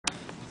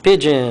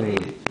Pigeon.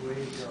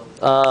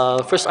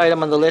 First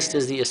item on the list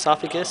is the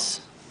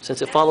esophagus.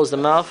 Since it follows the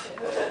mouth,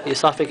 the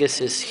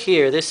esophagus is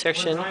here. This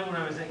section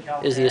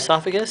is the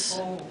esophagus.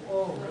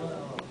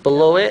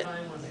 Below it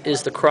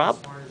is the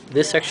crop.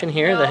 This section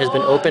here that has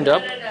been opened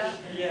up,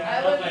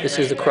 this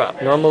is the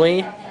crop.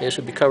 Normally, it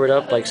should be covered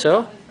up like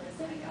so.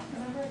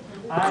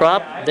 The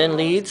crop then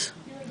leads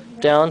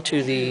down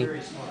to the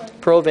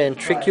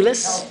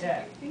proventriculus,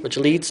 which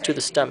leads to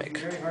the stomach.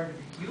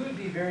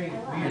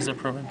 Is it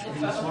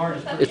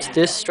proventriculus? It's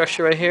this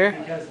structure right here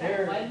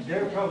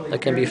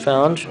that can be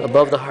found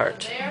above the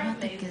heart.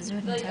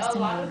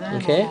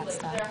 Okay?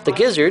 The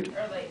gizzard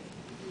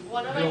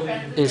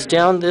is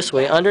down this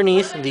way,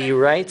 underneath the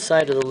right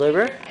side of the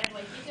liver.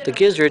 The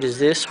gizzard is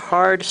this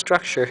hard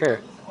structure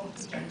here.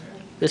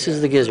 This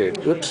is the gizzard.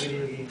 Oops.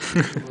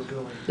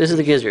 This is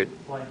the gizzard.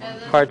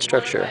 Hard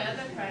structure.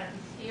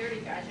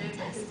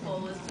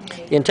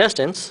 The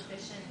intestines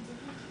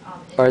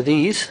are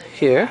these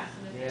here.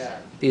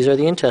 These are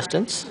the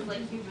intestines.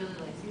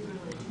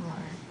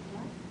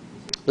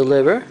 The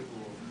liver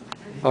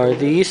are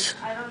these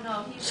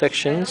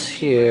sections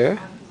here.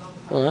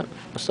 Hold on.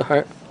 What's the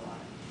heart?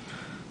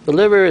 The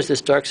liver is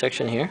this dark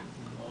section here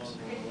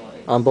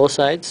on both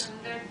sides.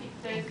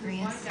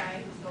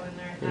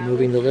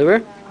 Removing the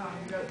liver.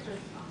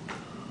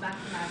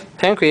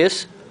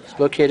 Pancreas is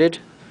located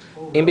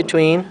in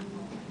between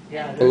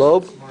the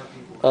lobe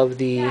of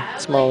the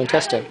small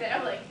intestine.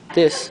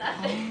 This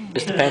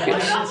is the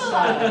pancreas.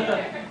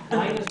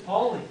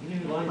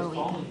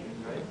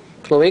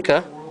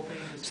 Cloaca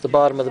is the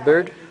bottom of the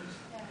bird.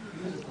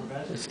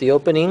 It's the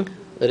opening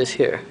that is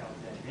here.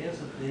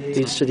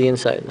 Leads to the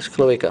inside. It's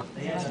cloaca.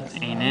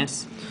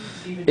 Anus.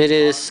 It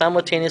is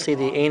simultaneously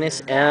the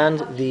anus and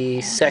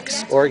the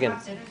sex organ.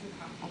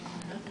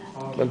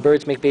 When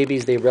birds make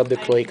babies, they rub their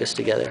cloacas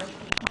together.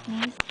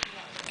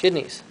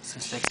 Kidneys. So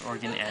sex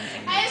organ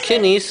and anus.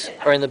 Kidneys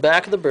are in the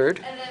back of the bird,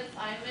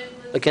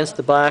 against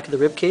the back of the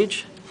rib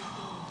cage.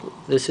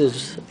 This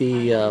is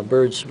the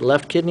bird's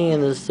left kidney,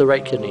 and this is the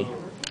right kidney.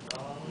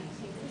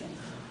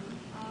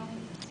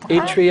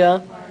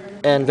 Atria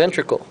and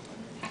ventricle.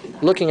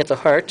 Looking at the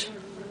heart,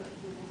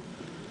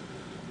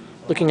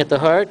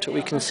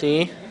 we can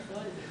see,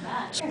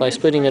 by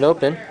splitting it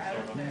open,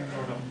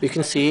 we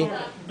can see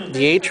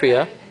the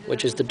atria,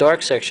 which is the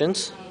dark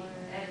sections,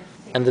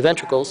 and the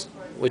ventricles,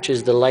 which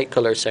is the light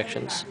colored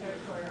sections.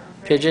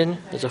 Pigeon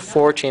is a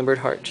 4-chambered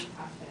heart.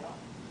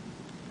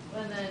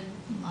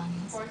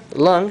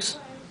 The lungs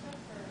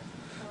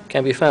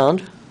can be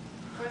found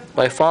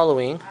by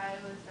following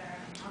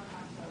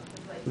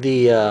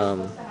the,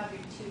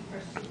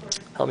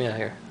 help me out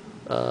here.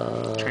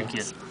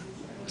 Trachea.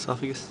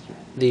 Esophagus.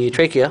 The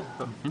trachea.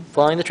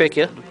 Following the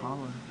trachea,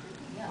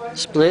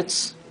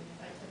 splits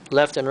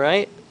left and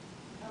right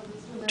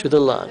to the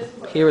lung.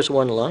 Here is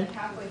one lung.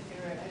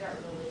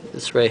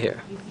 It's right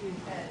here.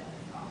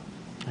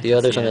 The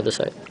other's on the other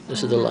side.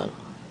 This is the lung.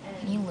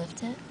 Can you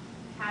lift it?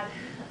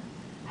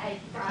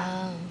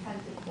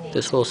 Cool.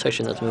 This whole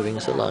section that's moving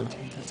is the lung.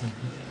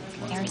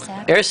 Air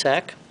sac? Air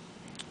sac.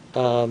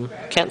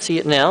 Can't see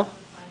it now,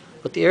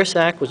 but the air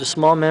sac was a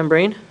small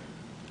membrane,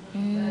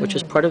 which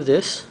is part of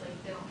this.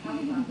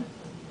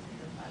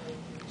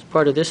 It's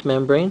part of this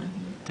membrane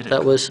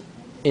that was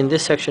in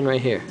this section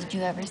right here. Did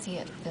you ever see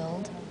it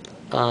filled?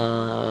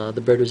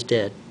 The bird was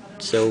dead.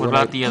 So What when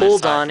I about the other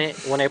pulled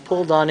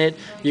side? on it,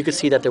 you could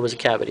see that there was a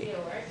cavity.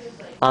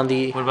 On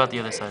the What about the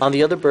other side? on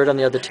the other bird, on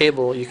the other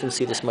table, you can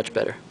see this much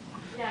better.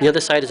 The other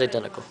side is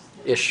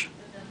identical-ish.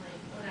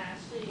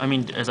 I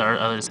mean, is our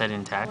other side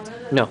intact?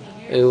 No,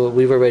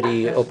 we've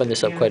already opened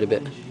this up quite a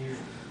bit.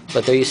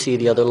 But there you see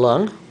the other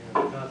lung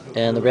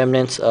and the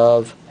remnants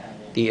of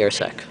the air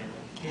sac.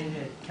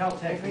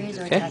 Ovaries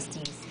or Okay.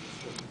 testes?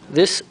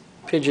 This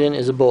pigeon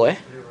is a boy,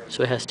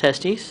 so it has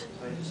testes.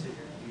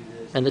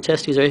 And the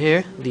testes are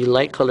here, the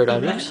light-colored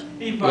objects,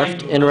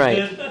 left and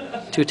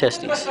right, 2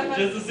 testes. Just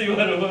to see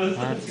what it was.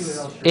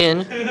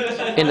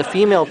 In the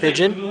female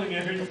pigeon,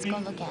 Let's go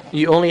look at it.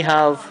 you only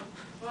have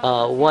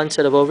one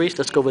set of ovaries.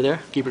 Let's go over there.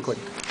 Keep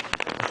recording.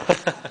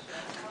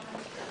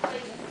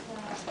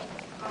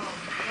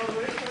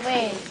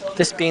 Wait.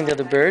 This being the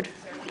other bird,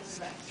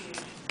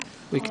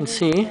 we can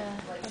see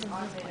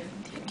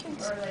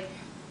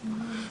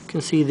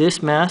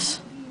this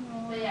mass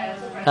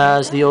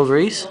as the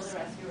ovaries.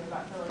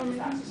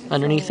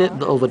 Underneath it,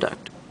 the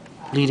oviduct,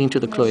 leading to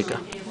the cloaca.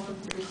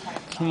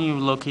 Can you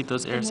locate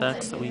those air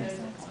sacs that we...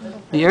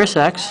 The air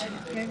sacs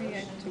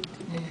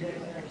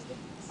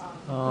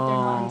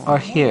Oh. are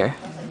here,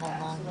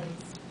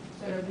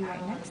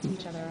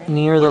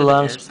 near the What are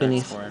lungs air sacs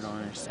beneath. for? I don't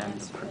understand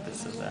the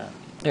purpose of that.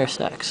 Air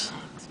sacs.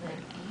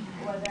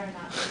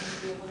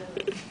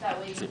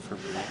 Is it for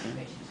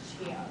breathing?